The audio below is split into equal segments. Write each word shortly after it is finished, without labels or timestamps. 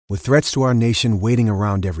With threats to our nation waiting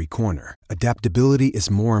around every corner, adaptability is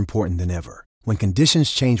more important than ever. When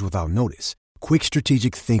conditions change without notice, quick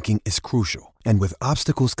strategic thinking is crucial. And with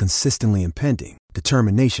obstacles consistently impending,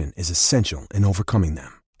 determination is essential in overcoming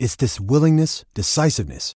them. It's this willingness,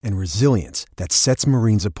 decisiveness, and resilience that sets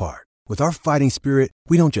Marines apart. With our fighting spirit,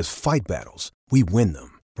 we don't just fight battles, we win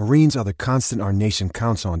them. Marines are the constant our nation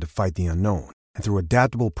counts on to fight the unknown. And through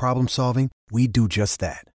adaptable problem solving, we do just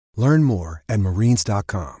that. Learn more at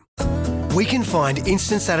marines.com. We can find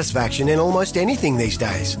instant satisfaction in almost anything these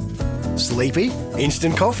days. Sleepy?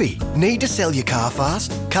 Instant coffee. Need to sell your car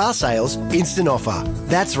fast? Car sales, instant offer.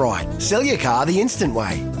 That's right. Sell your car the instant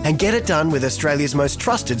way and get it done with Australia's most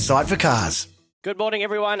trusted site for cars. Good morning,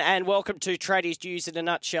 everyone, and welcome to Tradies News in a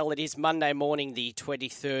Nutshell. It is Monday morning, the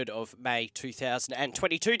 23rd of May,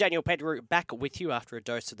 2022. Daniel Pedro back with you after a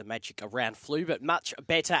dose of the magic around flu, but much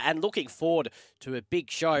better and looking forward to a big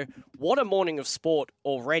show. What a morning of sport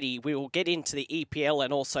already. We will get into the EPL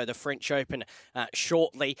and also the French Open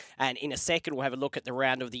shortly, and in a second we'll have a look at the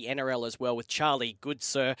round of the NRL as well with Charlie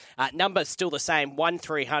Goodsir. Number still the same,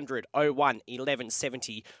 1300 01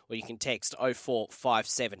 1170, or you can text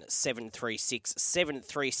 0457 736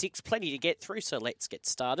 736. Plenty to get through, so let's get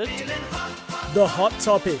started. The hot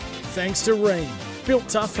topic, thanks to Rheem. Built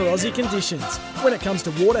tough for Aussie conditions. When it comes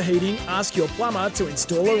to water heating, ask your plumber to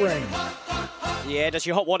install a Rheem. Yeah, does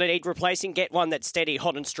your hot water need replacing? Get one that's steady,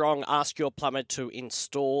 hot and strong. Ask your plumber to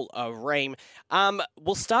install a Rheem.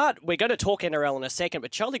 We're going to talk NRL in a second,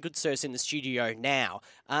 but Charlie Goodsir's in the studio now.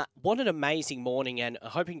 What an amazing morning, and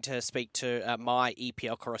hoping to speak to my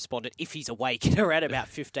EPL correspondent, if he's awake, in around about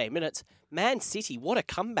 15 minutes. Man City, what a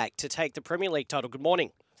comeback to take the Premier League title. Good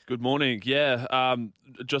morning. Good morning. Yeah,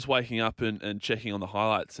 just waking up and checking on the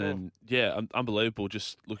highlights, and unbelievable.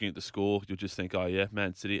 Just looking at the score, you'll just think, oh yeah,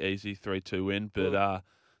 Man City, easy 3-2 win. But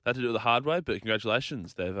they had to do it the hard way. But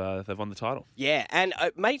congratulations, they've won the title. Yeah, and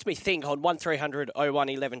it made me think on 1300 01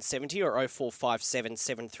 1170 or 0457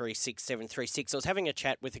 736 736. I was having a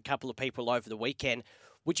chat with a couple of people over the weekend.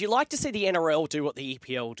 Would you like to see the NRL do what the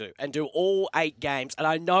EPL do and do all 8 games? And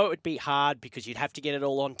I know it would be hard because you'd have to get it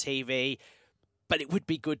all on TV, but it would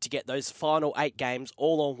be good to get those final 8 games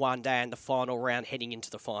all on one day and the final round heading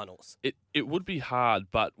into the finals. It would be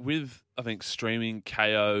hard, but with, I think, streaming,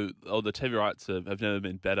 KO, or the TV rights have never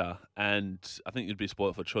been better. And I think you'd be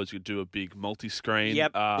spoiled for choice. You'd do a big multi-screen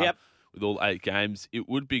with all 8 games. It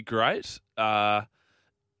would be great.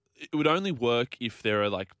 It would only work if there are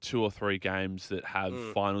like 2 or 3 games that have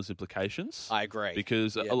finals implications. I agree.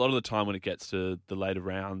 Because a lot of the time when it gets to the later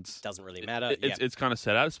rounds... Doesn't really matter. It's kind of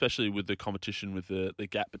set out, especially with the competition, with the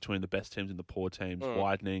gap between the best teams and the poor teams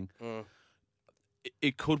widening.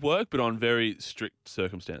 It could work, but on very strict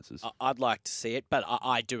circumstances. I'd like to see it, but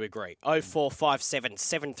I do agree. 0457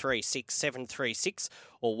 736 736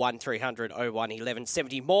 or 1300 01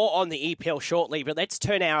 1170. More on the EPL shortly, but let's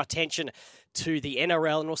turn our attention to the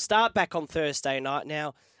NRL, and we'll start back on Thursday night.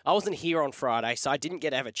 Now, I wasn't here on Friday, so I didn't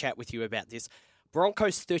get to have a chat with you about this.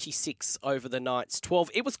 Broncos 36 over the Knights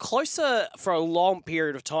 12. It was closer for a long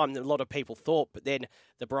period of time than a lot of people thought, but then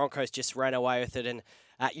the Broncos just ran away with it. And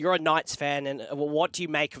you're a Knights fan, and what do you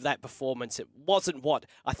make of that performance? It wasn't what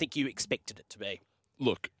I think you expected it to be.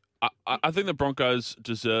 Look, I think the Broncos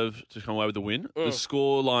deserve to come away with the win. The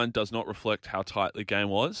scoreline does not reflect how tight the game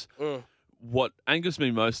was. What angers me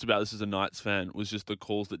most about this as a Knights fan was just the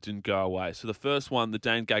calls that didn't go away. So the first one, the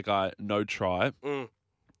Dane Gagai no try.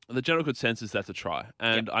 The general consensus, that's a try.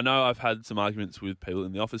 And I know I've had some arguments with people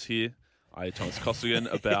in the office here, i.e. Thomas Costigan,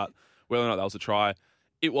 about whether or not that was a try.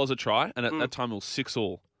 It was a try, and at that time it was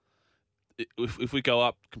 6-6. If we go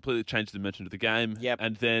up, completely change the dimension of the game.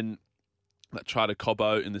 And then that try to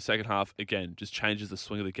Cobbo in the second half, again, just changes the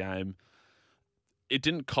swing of the game. It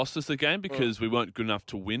didn't cost us the game because we weren't good enough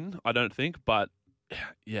to win, I don't think. But,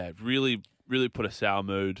 yeah, really, really put a sour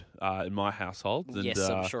mood in my household. And, yes,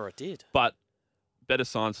 I'm sure it did. But better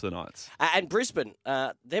signs for the Knights. And Brisbane,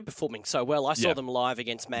 they're performing so well. I saw them live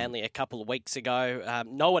against Manly a couple of weeks ago.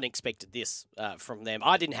 No one expected this from them.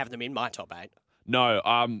 I didn't have them in my top 8. No,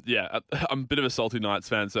 I'm a bit of a salty Knights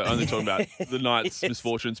fan, so only talking about the Knights'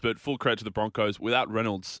 misfortunes, but full credit to the Broncos without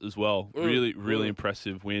Reynolds as well. Really, really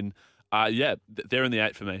impressive win. They're in the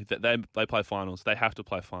 8 for me. They play finals. They have to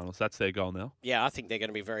play finals. That's their goal now. Yeah, I think they're going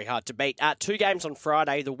to be very hard to beat. 2 games on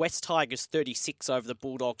Friday. The West Tigers 36 over the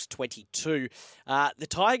Bulldogs 22. The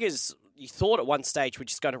Tigers, you thought at one stage were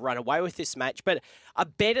just going to run away with this match, but a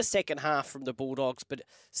better second half from the Bulldogs, but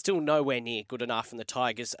still nowhere near good enough, and the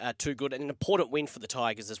Tigers are too good. And an important win for the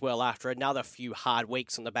Tigers as well after another few hard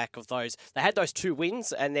weeks on the back of those. They had those 2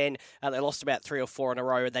 wins, and then they lost about 3 or 4 in a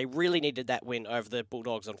row. They really needed that win over the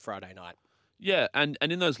Bulldogs on Friday night. Yeah, and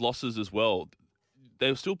in those losses as well, they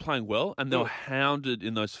were still playing well, and they were hounded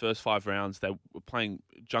in those first 5 rounds. They were playing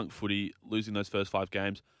junk footy, losing those first 5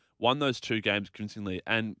 games, won those 2 games convincingly,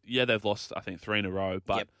 and yeah, they've lost, I think, 3 in a row,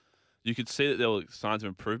 but you could see that there were signs of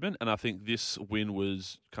improvement, and I think this win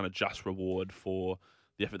was kind of just reward for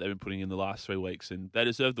the effort they've been putting in the last 3 weeks, and they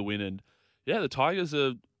deserve the win, and yeah, the Tigers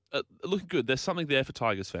are looking good. There's something there for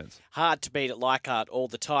Tigers fans. Hard to beat at Leichhardt all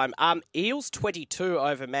the time. Eels 22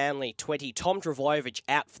 over Manly 20. Tom Trbojevic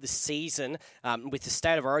out for the season with the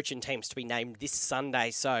State of Origin teams to be named this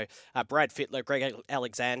Sunday. So Brad Fittler, Greg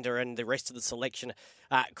Alexander and the rest of the selection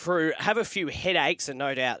crew have a few headaches, and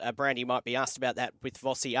no doubt Brandy might be asked about that with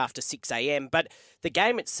Vossi after 6 a.m. But the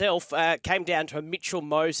game itself came down to a Mitchell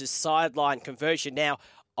Moses sideline conversion. Now,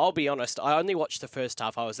 I'll be honest, I only watched the first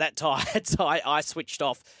half. I was that tired, so I switched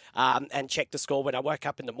off and checked the score when I woke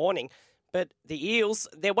up in the morning. But the Eels,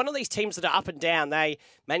 they're one of these teams that are up and down. They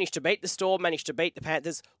managed to beat the Storm, managed to beat the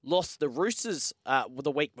Panthers, lost the Roosters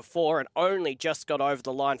the week before, and only just got over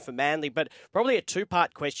the line for Manly. But probably a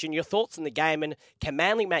 2-part question. Your thoughts on the game, and can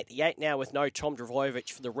Manly make the 8 now with no Tom Trbojevic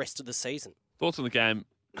for the rest of the season? Thoughts on the game?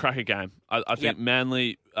 Cracker game. I think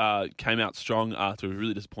Manly came out strong after a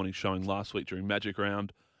really disappointing showing last week during Magic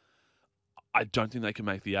Round. I don't think they can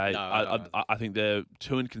make the 8. No. I think they're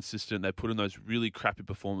too inconsistent. They put in those really crappy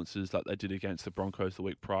performances like they did against the Broncos the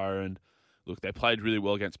week prior. And look, they played really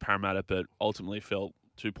well against Parramatta, but ultimately fell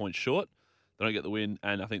 2 points short. They don't get the win.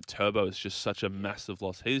 And I think Turbo is just such a massive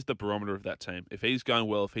loss. He's the barometer of that team. If he's going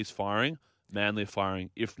well, if he's firing, Manly are firing.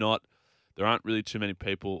 If not, there aren't really too many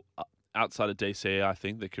people outside of DCE, I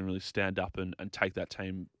think, that can really stand up and take that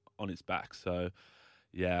team on its back. So,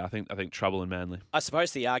 yeah, I think trouble in Manly. I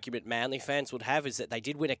suppose the argument Manly fans would have is that they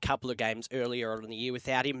did win a couple of games earlier on in the year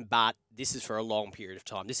without him, but this is for a long period of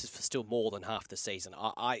time. This is for still more than half the season.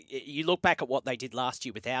 You look back at what they did last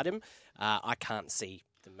year without him, I can't see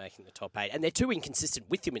them making the top 8. And they're too inconsistent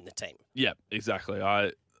with him in the team. Yeah, exactly.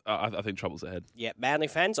 I think trouble's ahead. Yeah, Manly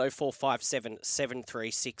fans, 0457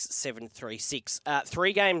 736 736.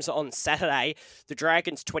 3 games on Saturday. The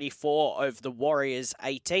Dragons 24 over the Warriors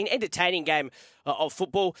 18. Entertaining game of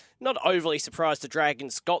football. Not overly surprised the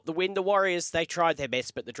Dragons got the win. The Warriors, they tried their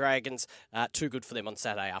best, but the Dragons, too good for them on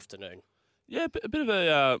Saturday afternoon. Yeah, a bit of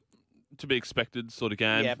a to be expected sort of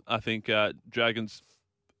game. Yep. I think Dragons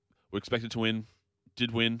were expected to win,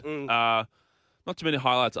 did win. Not too many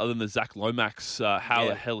highlights other than the Zach Lomax, how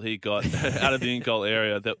the hell he got out of the in-goal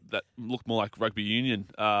area that looked more like rugby union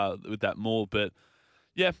with that maul. But,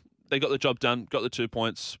 yeah, they got the job done, got the 2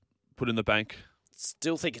 points, put in the bank.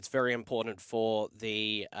 Still think it's very important for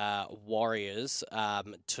the Warriors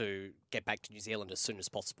to get back to New Zealand as soon as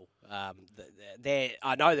possible. I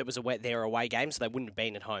know there was their away game, so they wouldn't have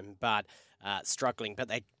been at home, but struggling. But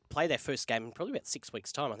they play their first game in probably about 6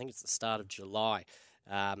 weeks' time. I think it's the start of July.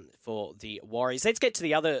 For the Warriors. Let's get to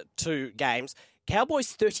the other 2 games.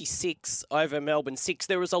 Cowboys 36 over Melbourne 6.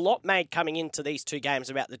 There was a lot made coming into these 2 games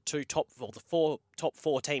about the top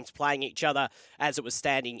 4 teams playing each other as it was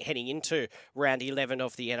heading into round 11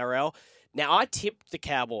 of the NRL. Now, I tipped the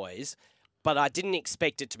Cowboys, but I didn't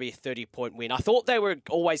expect it to be a 30-point win. I thought they were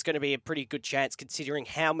always going to be a pretty good chance considering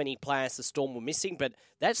how many players the Storm were missing, but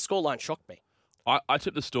that scoreline shocked me. I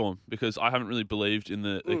tipped the Storm because I haven't really believed in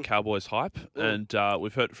the Cowboys hype. And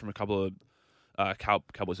we've heard from a couple of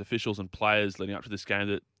Cowboys officials and players leading up to this game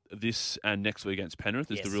that this and next week against Penrith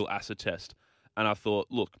is the real acid test. And I thought,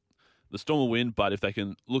 look, the Storm will win, but if they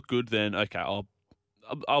can look good, then, okay,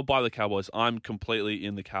 I'll buy the Cowboys. I'm completely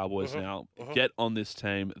in the Cowboys now. Get on this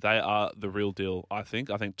team. They are the real deal, I think.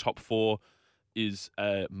 I think top 4 is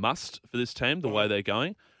a must for this team, the way they're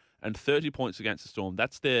going. And 30 points against the Storm.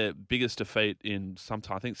 That's their biggest defeat in some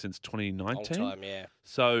time, I think, since 2019. Long time, yeah.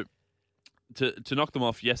 So to knock them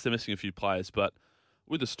off, yes, they're missing a few players, but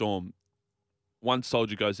with the Storm, one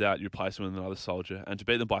soldier goes out, you replace them with another soldier. And to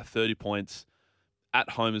beat them by 30 points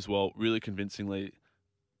at home as well, really convincingly,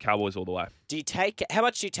 Cowboys all the way. How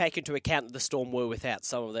much do you take into account that the Storm were without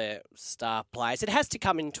some of their star players? It has to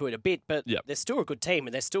come into it a bit, but they're still a good team,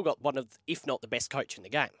 and they've still got one of, if not the best coach in the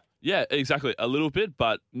game. Yeah, exactly. A little bit,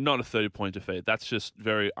 but not a 30-point defeat. That's just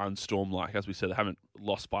very unstorm-like. As we said, they haven't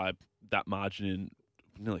lost by that margin in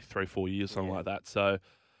nearly 3-4 years, something like that. So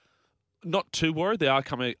not too worried. They are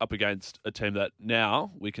coming up against a team that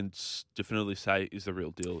now we can definitively say is the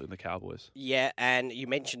real deal in the Cowboys. Yeah, and you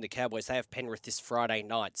mentioned the Cowboys. They have Penrith this Friday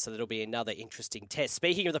night, so that'll be another interesting test.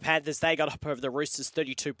 Speaking of the Panthers, they got up over the Roosters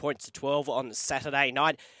 32 points to 12 on Saturday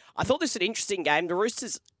night. I thought this was an interesting game. The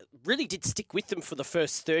Roosters really did stick with them for the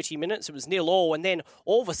first 30 minutes. It was 0-0, and then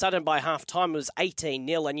all of a sudden by half-time it was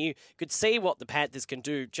 18-0, and you could see what the Panthers can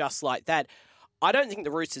do just like that. I don't think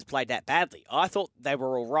the Roosters played that badly. I thought they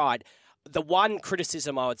were all right. The one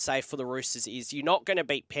criticism I would say for the Roosters is you're not going to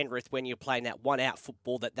beat Penrith when you're playing that one-out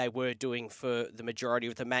football that they were doing for the majority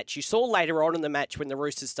of the match. You saw later on in the match when the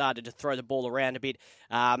Roosters started to throw the ball around a bit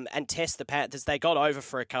and test the Panthers, they got over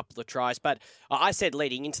for a couple of tries. But I said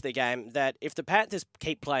leading into the game that if the Panthers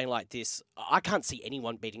keep playing like this, I can't see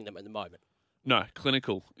anyone beating them at the moment. No,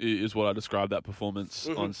 clinical is what I described that performance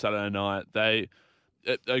on Saturday night. I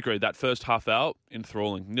agree. That first half hour,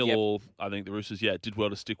 enthralling. 0-0, I think the Roosters, did well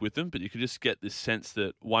to stick with them, but you could just get this sense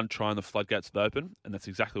that one try and the floodgates would open, and that's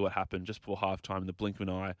exactly what happened just before halftime in the blink of an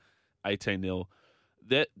eye, 18-0.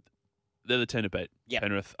 They're the team to beat,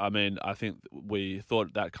 Penrith. I mean, I think we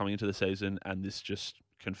thought that coming into the season, and this just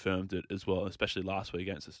confirmed it as well, especially last week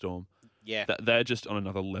against the Storm. Yeah. They're just on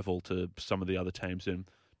another level to some of the other teams, and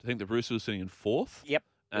I think the Roosters were sitting in fourth. Yep.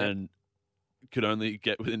 And could only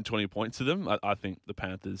get within 20 points of them. I think the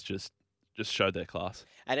Panthers just showed their class.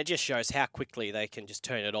 And it just shows how quickly they can just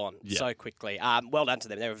turn it on so quickly. Well done to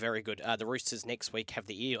them. They were very good. The Roosters next week have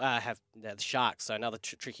the Sharks, so another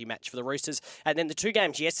tricky match for the Roosters. And then the two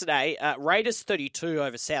games yesterday, Raiders 32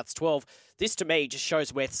 over Souths 12. This, to me, just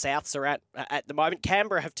shows where Souths are at the moment.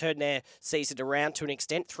 Canberra have turned their season around to an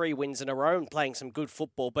extent, 3 wins in a row and playing some good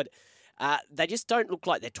football, but they just don't look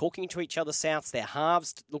like they're talking to each other, Souths. Their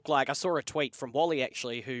halves look like... I saw a tweet from Wally,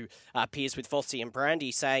 actually, who appears with Fossey and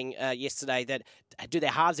Brandy, saying yesterday that do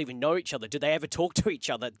their halves even know each other? Do they ever talk to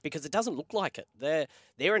each other? Because it doesn't look like it.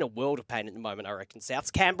 They're in a world of pain at the moment, I reckon,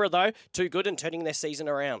 Souths. Canberra, though, too good and turning their season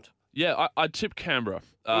around. Yeah, I'd tip Canberra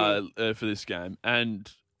for this game.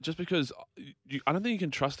 And just because I don't think you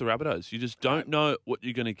can trust the Rabbitohs. You just don't know what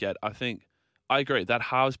you're going to get. I agree. That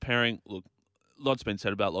halves pairing, look, a lot's been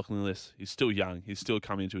said about Lachlan Lewis. He's still young. He's still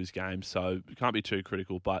coming into his game, so you can't be too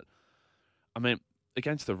critical. But, I mean,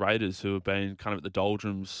 against the Raiders, who have been kind of at the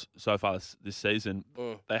doldrums so far this season,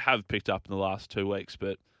 they have picked up in the last 2 weeks,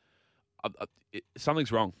 but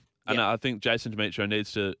something's wrong. And I think Jason Demetriou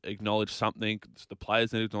needs to acknowledge something. The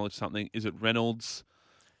players need to acknowledge something. Is it Reynolds?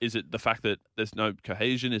 Is it the fact that there's no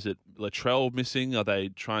cohesion? Is it Latrell missing? Are they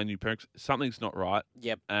trying new parents? Something's not right.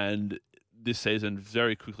 Yep. And this season,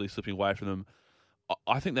 very quickly slipping away from them.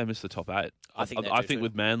 I think they missed the top 8. I think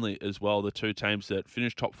with Manly as well, the two teams that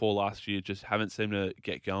finished top 4 last year just haven't seemed to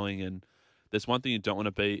get going. And there's one thing you don't want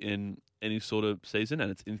to be in any sort of season,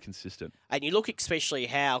 and it's inconsistent. And you look especially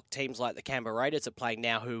how teams like the Canberra Raiders are playing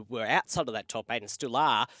now, who were outside of that top 8 and still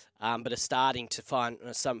are, but are starting to find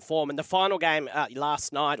some form. And the final game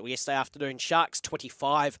last night or yesterday afternoon, Sharks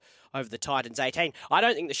 25 over the Titans 18. I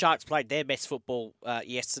don't think the Sharks played their best football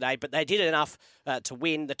yesterday, but they did enough to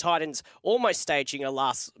win. The Titans almost staging a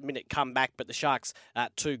last-minute comeback, but the Sharks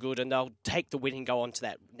too good, and they'll take the win and go on to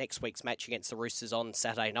that next week's match against the Roosters on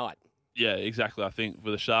Saturday night. Yeah, exactly. I think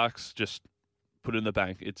for the Sharks, just put it in the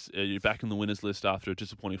bank. You're back in the winners list after a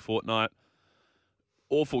disappointing fortnight.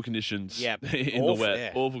 Awful conditions in the wet.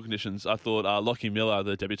 Yeah. Awful conditions. I thought Lockie Miller,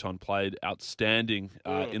 the debutant, played outstanding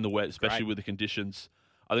in the wet, especially with the conditions.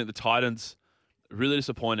 I think the Titans, really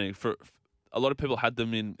disappointing. For a lot of people had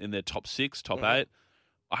them in their top 6, top 8.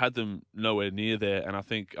 I had them nowhere near there, and I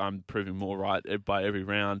think I'm proving more right by every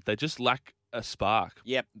round. They just lack a spark.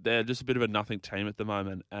 Yep. They're just a bit of a nothing team at the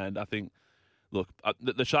moment. And I think, look,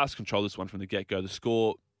 the Sharks control this one from the get-go. The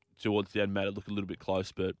score towards the end made it look a little bit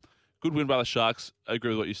close, but good win by the Sharks. I agree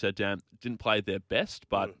with what you said, Dan. Didn't play their best,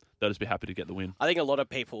 but they'll just be happy to get the win. I think a lot of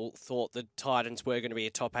people thought the Titans were going to be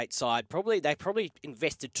a top 8 side. They probably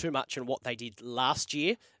invested too much in what they did last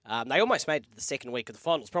year. They almost made it the second week of the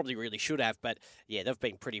finals. Probably really should have, but yeah, they've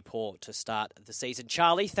been pretty poor to start the season.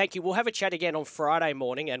 Charlie, thank you. We'll have a chat again on Friday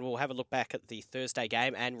morning, and we'll have a look back at the Thursday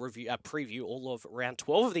game and preview all of round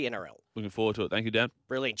 12 of the NRL. Looking forward to it. Thank you, Dan.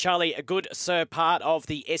 Brilliant. Charlie, a good part of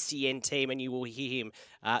the SEN team, and you will hear him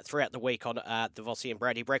throughout the week on the Vossi and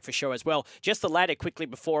Brady Breakfast Show as well. Just the ladder quickly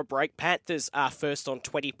before a break. Panthers are first on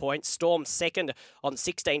 20 points. Storm second on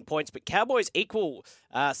 16 points, but Cowboys equal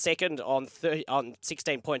second on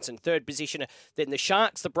 16 points in third position. Then the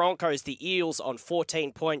Sharks, the Broncos, the Eels on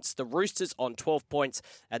 14 points, the Roosters on 12 points,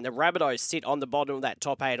 and the Rabbitohs sit on the bottom of that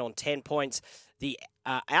top 8 on 10 points. The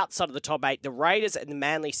outside of the top 8, the Raiders and the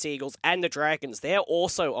Manly Seagulls and the Dragons, they're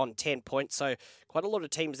also on 10 points. So quite a lot of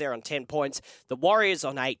teams there on 10 points. The Warriors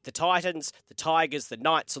on 8, the Titans, the Tigers, the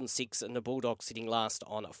Knights on 6, and the Bulldogs sitting last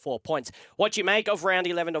on 4 points. What do you make of round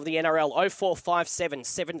 11 of the NRL? 0457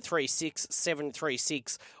 736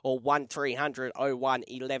 736 or 1300 01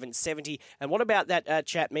 1170. And what about that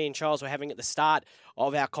chat me and Charles were having at the start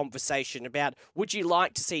of our conversation about would you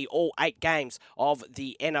like to see all 8 games of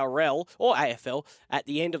the NRL or AFL at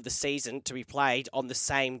the end of the season to be played on the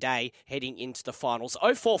same day heading into the finals.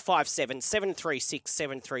 0457 736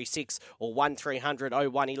 736 or 1300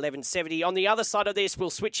 01 1170. On the other side of this, we'll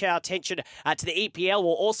switch our attention to the EPL.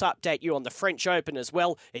 We'll also update you on the French Open as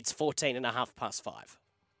well. It's 5:14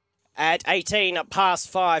 At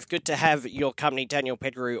 5:18, good to have your company, Daniel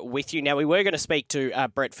Pettigrew, with you. Now, we were going to speak to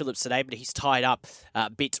Brett Phillips today, but he's tied up a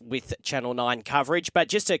bit with Channel 9 coverage. But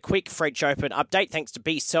just a quick French Open update. Thanks to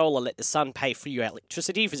B Solar, let the sun pay for your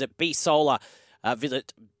electricity. Visit B Solar,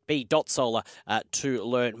 visit b.solar to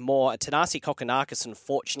learn more. Thanasi Kokkinakis,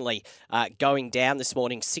 unfortunately, going down this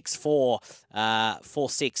morning, 6-4,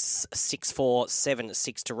 4-6, 6-4,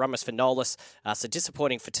 7-6 to Ramos Vinolas. So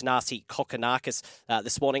disappointing for Thanasi Kokkinakis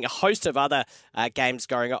this morning. A host of other games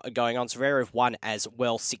going on. Zverev won as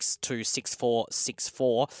well, 6-2, 6-4,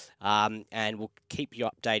 6-4. And we'll keep you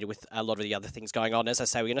updated with a lot of the other things going on. As I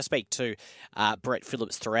say, we're going to speak to Brett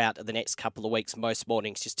Phillips throughout the next couple of weeks, most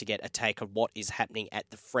mornings, just to get a take on what is happening at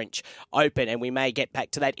the French Open, and we may get back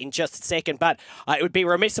to that in just a second, but it would be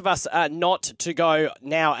remiss of us not to go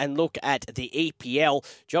now and look at the EPL.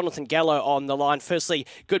 Jonathan Gallo on the line. Firstly,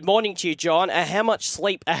 good morning to you, John. How much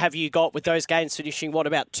sleep have you got with those games finishing,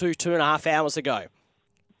 about 2.5 hours ago?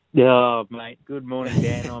 Yeah, mate. Good morning,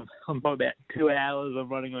 Dan. I'm about 2 hours. I'm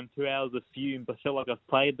running on 2 hours of fumes. I feel like I've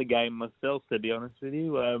played the game myself, to be honest with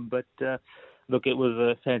you. Look, it was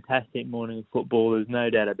a fantastic morning of football. There's no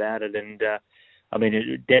doubt about it, and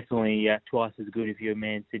it definitely twice as good if you're a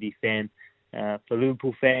Man City fan. For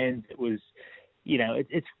Liverpool fans, it was,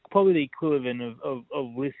 it's probably the equivalent of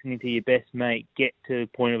listening to your best mate get to the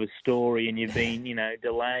point of a story and you've been,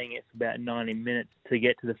 delaying it for about 90 minutes to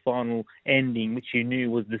get to the final ending, which you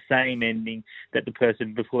knew was the same ending that the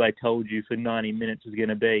person before they told you for 90 minutes was going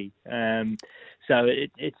to be. So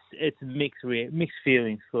it's mixed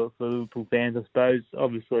feelings for Liverpool fans, I suppose.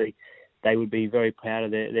 Obviously, they would be very proud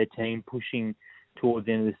of their team pushing towards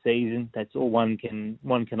the end of the season. That's all one can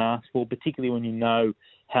ask for, particularly when you know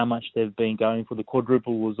how much they've been going for. The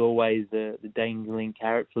quadruple was always the dangling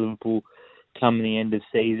carrot for Liverpool come the end of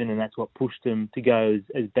season, and that's what pushed them to go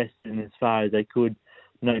as best and as far as they could,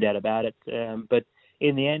 no doubt about it. But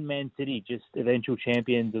in the end, Man City, just eventual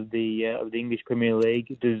champions of the English Premier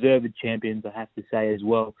League, deserved champions, I have to say as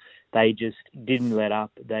well. They just didn't let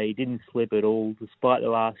up. They didn't slip at all, despite the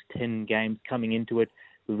last 10 games coming into it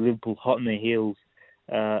with Liverpool hot on their heels.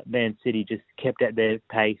 Man City just kept at their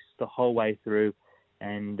pace the whole way through,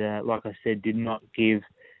 and like I said, did not give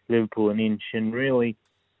Liverpool an inch. And really,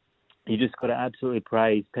 you just got to absolutely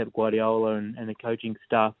praise Pep Guardiola and the coaching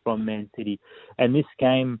staff from Man City. And this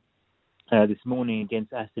game this morning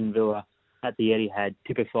against Aston Villa at the Etihad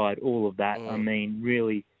typified all of that. I mean,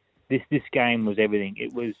 really, this game was everything.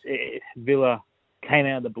 Villa came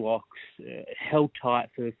out of the blocks, held tight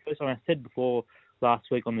for the first time. I said before last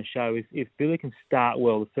week on the show, if Villa can start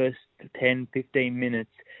well, the first 10, 15 minutes,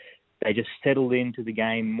 they just settled into the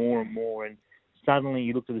game more and more. And suddenly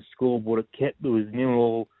you looked at the scoreboard, it was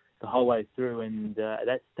 0-0 the whole way through. And at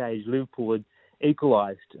that stage, Liverpool had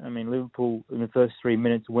equalised. I mean, Liverpool in the first 3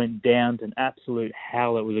 minutes went down to an absolute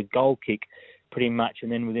hell. It was a goal kick pretty much.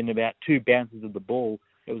 And then within about 2 bounces of the ball,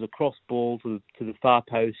 it was a cross ball to the far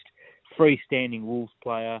post. Freestanding Wolves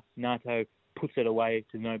player, Nato, puts it away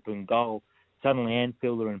to an open goal. Suddenly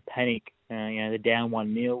Anfield are in panic. They're down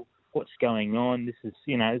 1-0. What's going on? This is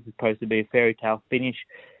supposed to be a fairy tale finish.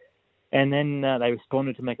 And then they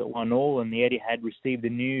responded to make it 1-1, and the Etihad received the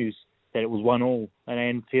news that it was 1-1 at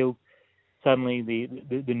Anfield. Suddenly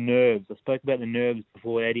the nerves. I spoke about the nerves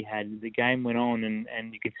before Etihad. The game went on,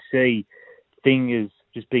 and you could see fingers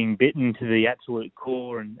just being bitten to the absolute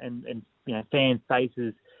core, and fan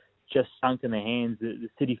faces just sunk in their hands. The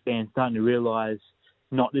City fans starting to realise,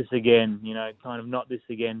 not this again, not this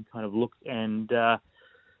again kind of look. And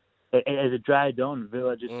as it dragged on,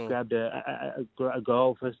 Villa just grabbed a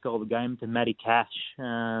goal, first goal of the game, to Matty Cash,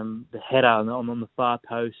 the header on the far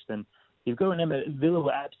post. And you've got to remember, Villa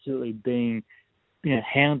were absolutely being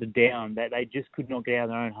hounded down. They just could not get out of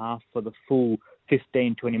their own half for the full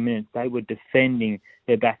 15, 20 minutes. They were defending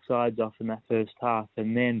their backsides off in that first half.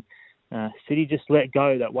 And then City just let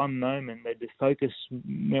go that one moment. The focus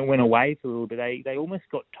went away for a little bit. They almost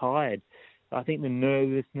got tired. I think the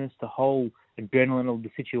nervousness, the whole adrenaline of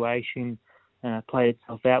the situation played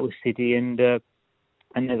itself out with City. And as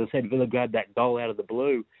I said, Villa grabbed that goal out of the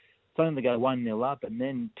blue. It's only to go 1-0 up and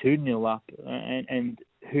then 2-0 up. And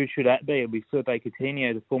who should that be? It'll be Felipe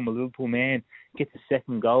Coutinho, the former Liverpool man, gets the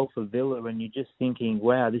second goal for Villa. And you're just thinking,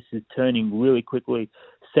 wow, this is turning really quickly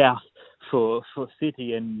south for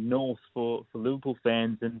City and north for Liverpool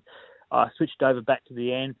fans. And I switched over back to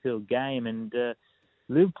the Anfield game, and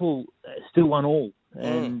Liverpool still 1-1.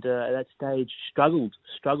 and at that stage struggled,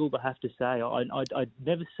 I have to say. I'd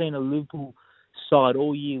never seen a Liverpool side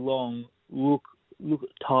all year long look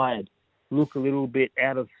tired, look a little bit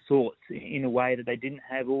out of sorts in a way that they didn't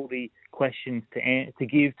have all the questions to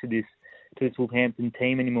give to this Wolverhampton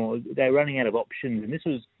team anymore. They're running out of options, and this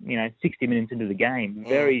was 60 minutes into the game,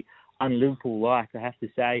 very un-Liverpool-like, I have to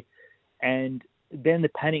say. And then the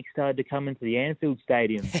panic started to come into the Anfield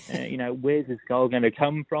Stadium. Where's this goal going to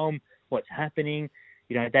come from? What's happening?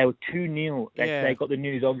 They were 2-0. They got the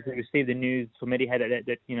news, obviously received the news from Etihad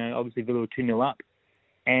that obviously Villa were 2-0 up.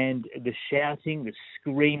 And the shouting, the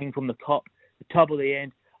screaming from the top of the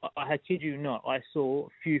end. I kid you not, I saw a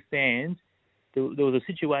few fans. There was a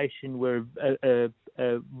situation where a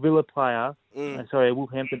Villa player, a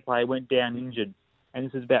Wolverhampton player, went down injured. And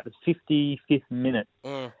this is about the 55th minute.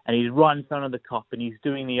 And he's right in front of the cop, and he's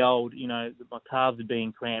doing the old, my calves are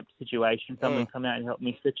being cramped situation. Someone come out and help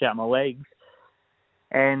me stretch out my legs.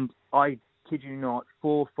 And I kid you not,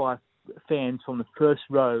 4 or 5 fans from the first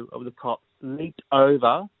row of the cop leaped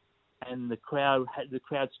over, and the crowd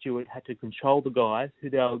steward had to control the guys who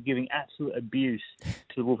they were giving absolute abuse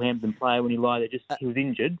to the Wolverhampton player when he lied. He was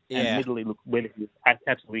injured, and admittedly, look, whether he was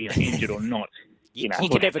absolutely injured or not. You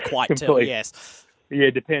can never quite tell, yes. Yeah,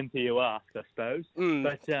 it depends who you ask, I suppose.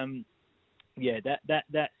 But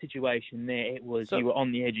that situation there, it was you were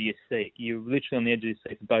on the edge of your seat. You were literally on the edge of your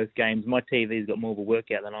seat for both games. My TV's got more of a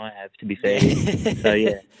workout than I have, to be fair.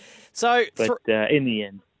 So yeah. In the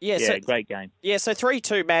end, great game. Yeah, so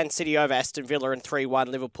 3-2 Man City over Aston Villa and 3-1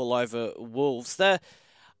 Liverpool over Wolves.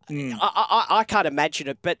 I can't imagine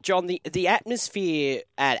it, but John, the atmosphere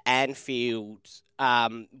at Anfield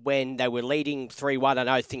when they were leading 3-1, I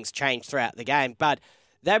know things changed throughout the game, but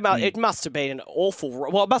it must have been an awful...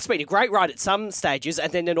 Well, it must have been a great ride at some stages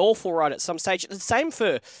and then an awful ride at some stage. The same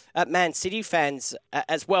for Man City fans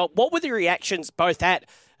as well. What were the reactions both at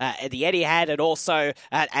the Etihad and also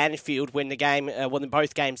at Anfield when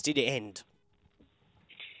both games did end?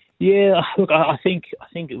 Yeah, look, I think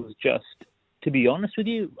it was just... To be honest with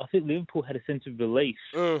you, I think Liverpool had a sense of relief.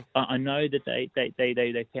 I know that they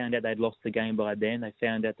found out they'd lost the game by then. They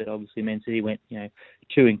found out that obviously Man City went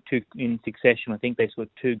 2 in succession. I think they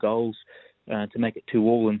scored 2 goals to make it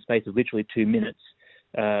 2-2 in space of literally 2 minutes.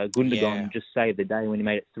 Gundogan just saved the day when he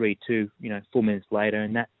made it 3-2. 4 minutes later,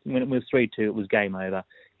 and that when it was 3-2, it was game over.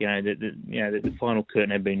 The final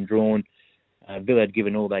curtain had been drawn. Villa had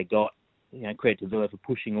given all they got. Credit to Villa for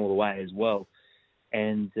pushing all the way as well.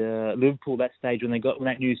 And Liverpool, that stage, when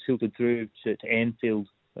that news filtered through to Anfield,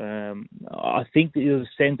 I think there was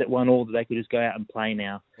a sense at 1-1 that they could just go out and play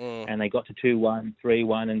now. And they got to 2-1,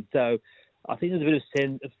 3-1. And so I think there's a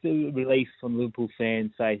bit of relief from Liverpool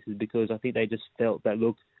fans' faces because I think they just felt that,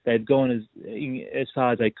 look, they'd gone as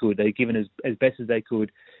far as they could. They'd given as best as they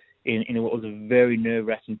could in what was a very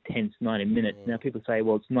nerve-wracking, tense 90 minutes. Now, people say,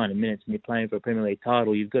 well, it's 90 minutes and you're playing for a Premier League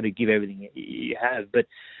title. You've got to give everything you have. But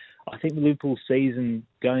I think the Liverpool season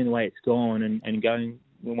going the way it's gone and going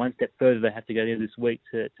one step further, they have to go there this week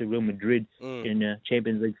to Real Madrid in a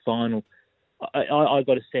Champions League final. I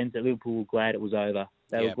got a sense that Liverpool were glad it was over.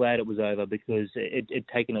 They were glad it was over because it'd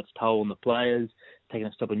taken its toll on the players, taken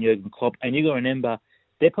its toll on Jurgen Klopp. And you got to remember,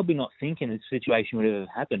 they're probably not thinking this situation would have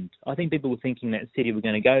happened. I think people were thinking that City were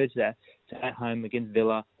going to go to at home against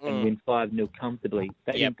Villa and win 5-0 comfortably.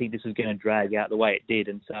 They didn't think this was going to drag out the way it did.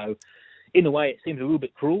 And so, in a way, it seems a little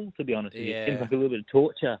bit cruel, to be honest with you. It seems like a little bit of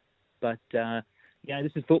torture. But,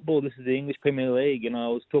 this is football. This is the English Premier League. And I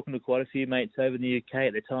was talking to quite a few mates over in the UK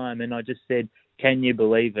at the time, and I just said, can you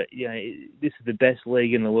believe it? This is the best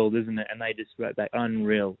league in the world, isn't it? And they just wrote back,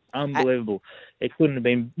 unreal, unbelievable. It couldn't have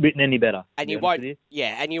been written any better. And you won't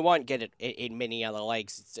get it in many other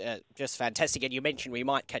leagues. It's just fantastic. And you mentioned we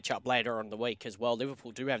might catch up later on the week as well.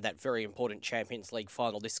 Liverpool do have that very important Champions League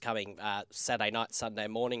final this coming Saturday night, Sunday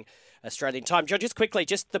morning, Australian time. John, just quickly,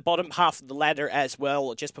 just the bottom half of the ladder as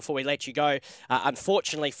well, just before we let you go.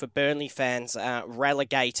 Unfortunately for Burnley fans,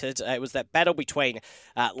 relegated. It was that battle between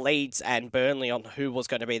Leeds and Burnley on who was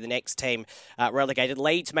going to be the next team relegated.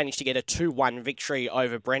 Leeds managed to get a 2-1 victory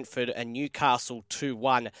over Brentford and Newcastle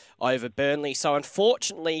 2-1 over Burnley. So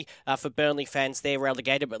unfortunately for Burnley fans, they're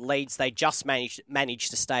relegated, but Leeds, they just managed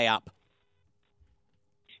to stay up.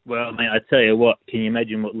 Well, mate, I tell you what, can you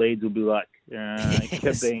imagine what Leeds will be like?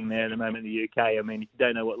 Being there at the moment in the UK. I mean, if you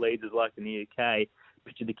don't know what Leeds is like in the UK,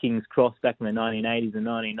 picture the King's Cross back in the 1980s and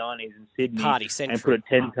 1990s in Sydney. Party Central. And put it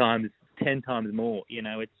 10 times more.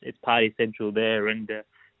 It's Party Central there, and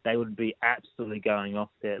they would be absolutely going off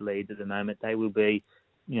there at Leeds at the moment. They will be,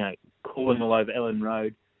 calling all over Ellen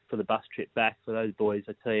Road for the bus trip back for those boys.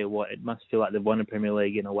 I tell you what, it must feel like they've won the Premier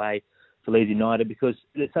League in a way. Leeds United, because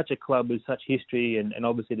it's such a club with such history, and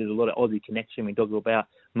obviously there's a lot of Aussie connection. We talk about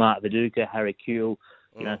Mark Viduka, Harry Kewell,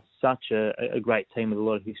 such a great team with a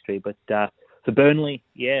lot of history. But for Burnley,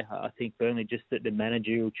 I think Burnley, just the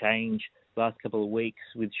managerial change last couple of weeks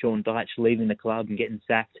with Sean Dyche leaving the club and getting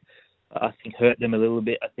sacked, I think hurt them a little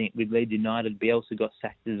bit. I think with Leeds United, Bielsa got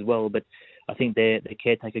sacked as well, but I think their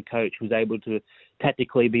caretaker coach was able to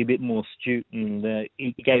tactically be a bit more astute, and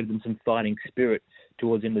he gave them some fighting spirit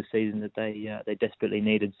towards the end of the season that they desperately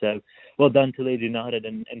needed. So well done to Leeds United,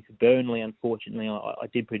 and for Burnley, unfortunately, I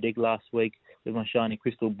did predict last week with my shiny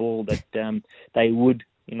crystal ball that they would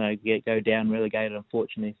go down relegated,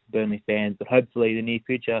 unfortunately, for Burnley fans. But hopefully in the near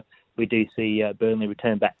future we do see Burnley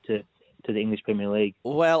return back to the English Premier League.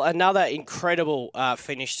 Well, another incredible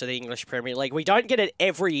finish to the English Premier League. We don't get it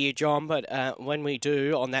every year, John, but when we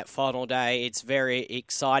do on that final day, it's very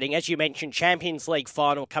exciting. As you mentioned, Champions League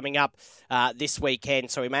final coming up this weekend,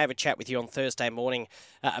 so we may have a chat with you on Thursday morning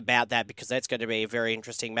about that, because that's going to be a very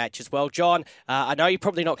interesting match as well. John, I know you're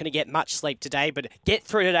probably not going to get much sleep today, but get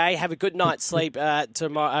through today, have a good night's sleep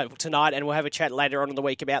tonight, and we'll have a chat later on in the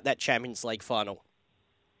week about that Champions League final.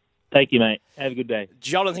 Thank you, mate. Have a good day.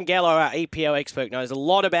 Jonathan Gallo, our EPL expert, knows a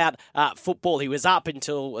lot about football. He was up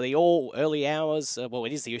until the early hours.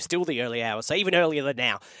 It is still the early hours, so even earlier than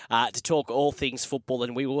now, to talk all things football,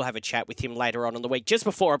 and we will have a chat with him later on in the week. Just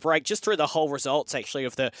before a break, just through the whole results, actually,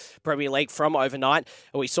 of the Premier League from overnight,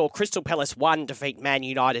 we saw Crystal Palace 1 defeat Man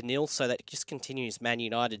United 0, so that just continues Man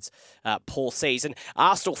United's poor season.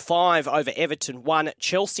 Arsenal 5 over Everton 1,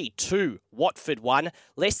 Chelsea 2, Watford 1,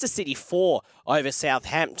 Leicester City 4 over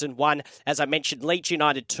Southampton 1. As I mentioned, Leeds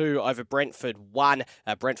United 2 over Brentford 1.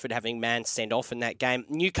 Brentford having Man sent off in that game.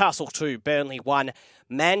 Newcastle 2, Burnley 1.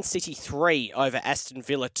 Man City 3 over Aston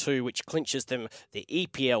Villa 2, which clinches them the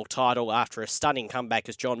EPL title after a stunning comeback,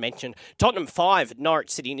 as John mentioned. Tottenham 5,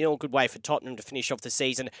 Norwich City 0. Good way for Tottenham to finish off the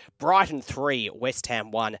season. Brighton 3, West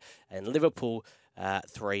Ham 1. And Liverpool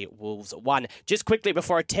 3, Wolves 1. Just quickly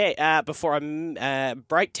before I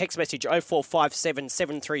break, text message 0457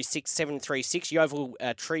 736 736. Yeovil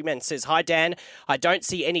Treeman says, "Hi Dan, I don't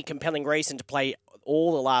see any compelling reason to play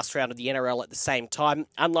all the last round of the NRL at the same time.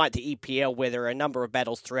 Unlike the EPL, where there are a number of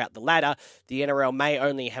battles throughout the ladder, the NRL may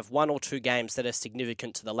only have 1 or 2 games that are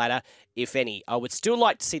significant to the ladder, if any. I would still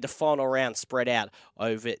like to see the final round spread out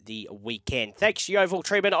over the weekend." Thanks, Yeovil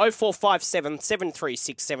Treeman. 0457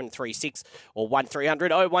 736 736 or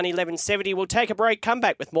 1300 01 1170. We'll take a break, come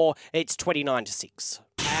back with more. It's 29 to 6.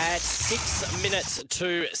 At 6 minutes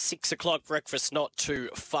to 6 o'clock, breakfast not too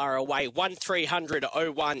far away. 1300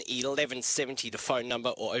 01 1170, the phone number,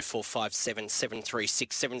 or 0457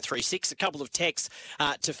 736 736. A couple of texts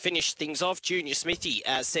to finish things off. Junior Smithy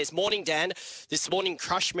says, "Morning, Dan. This morning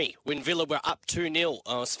crushed me when Villa were up 2-0.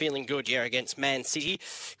 I was feeling good, against Man City,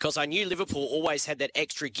 because I knew Liverpool always had that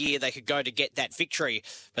extra gear they could go to get that victory.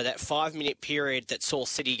 But that 5-minute period that saw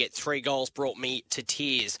City get 3 goals brought me to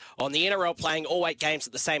tears. On the NRL, playing all 8 games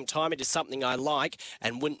at the same time, it is something I like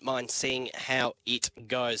and wouldn't mind seeing how it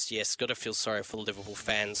goes." Yes, got to feel sorry for the Liverpool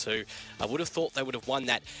fans, who I would have thought they would have won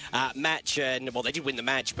that match. Well, they did win the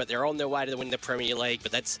match, but they're on their way to win the Premier League.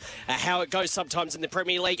 But that's how it goes sometimes in the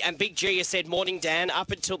Premier League. And Big G has said, "Morning, Dan.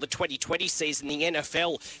 Up until the 2020 season, the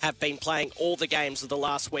NFL have been playing all the games of the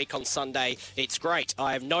last week on Sunday. It's great.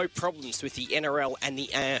 I have no problems with the NRL and the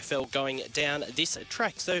AFL going down this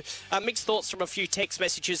track." So mixed thoughts from a few text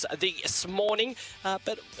messages this morning,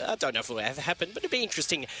 but I don't know if it will ever happen, but it'd be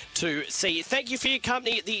interesting to see. Thank you for your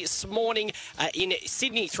company this morning in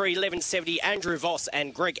Sydney 31170. Andrew Voss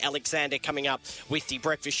and Greg Alexander coming up with the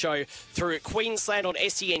breakfast show through Queensland on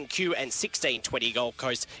SENQ and 1620 Gold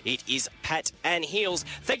Coast. It is Pat and Heels.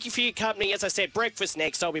 Thank you for your company. As I said, breakfast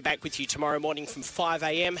next. I'll be back with you tomorrow morning from 5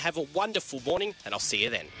 a.m. Have a wonderful morning, and I'll see you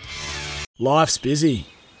then. Life's busy.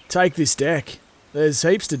 Take this deck. There's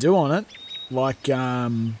heaps to do on it, like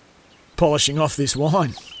polishing off this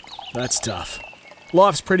wine. That's tough.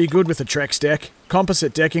 Life's pretty good with a Trex deck.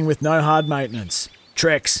 Composite decking with no hard maintenance.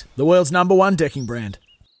 Trex, the world's #1 decking brand.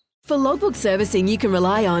 For logbook servicing you can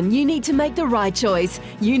rely on, you need to make the right choice.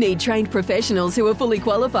 You need trained professionals who are fully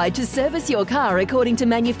qualified to service your car according to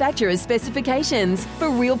manufacturer's specifications. For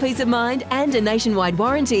real peace of mind and a nationwide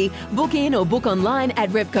warranty, book in or book online at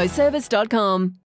repcoservice.com.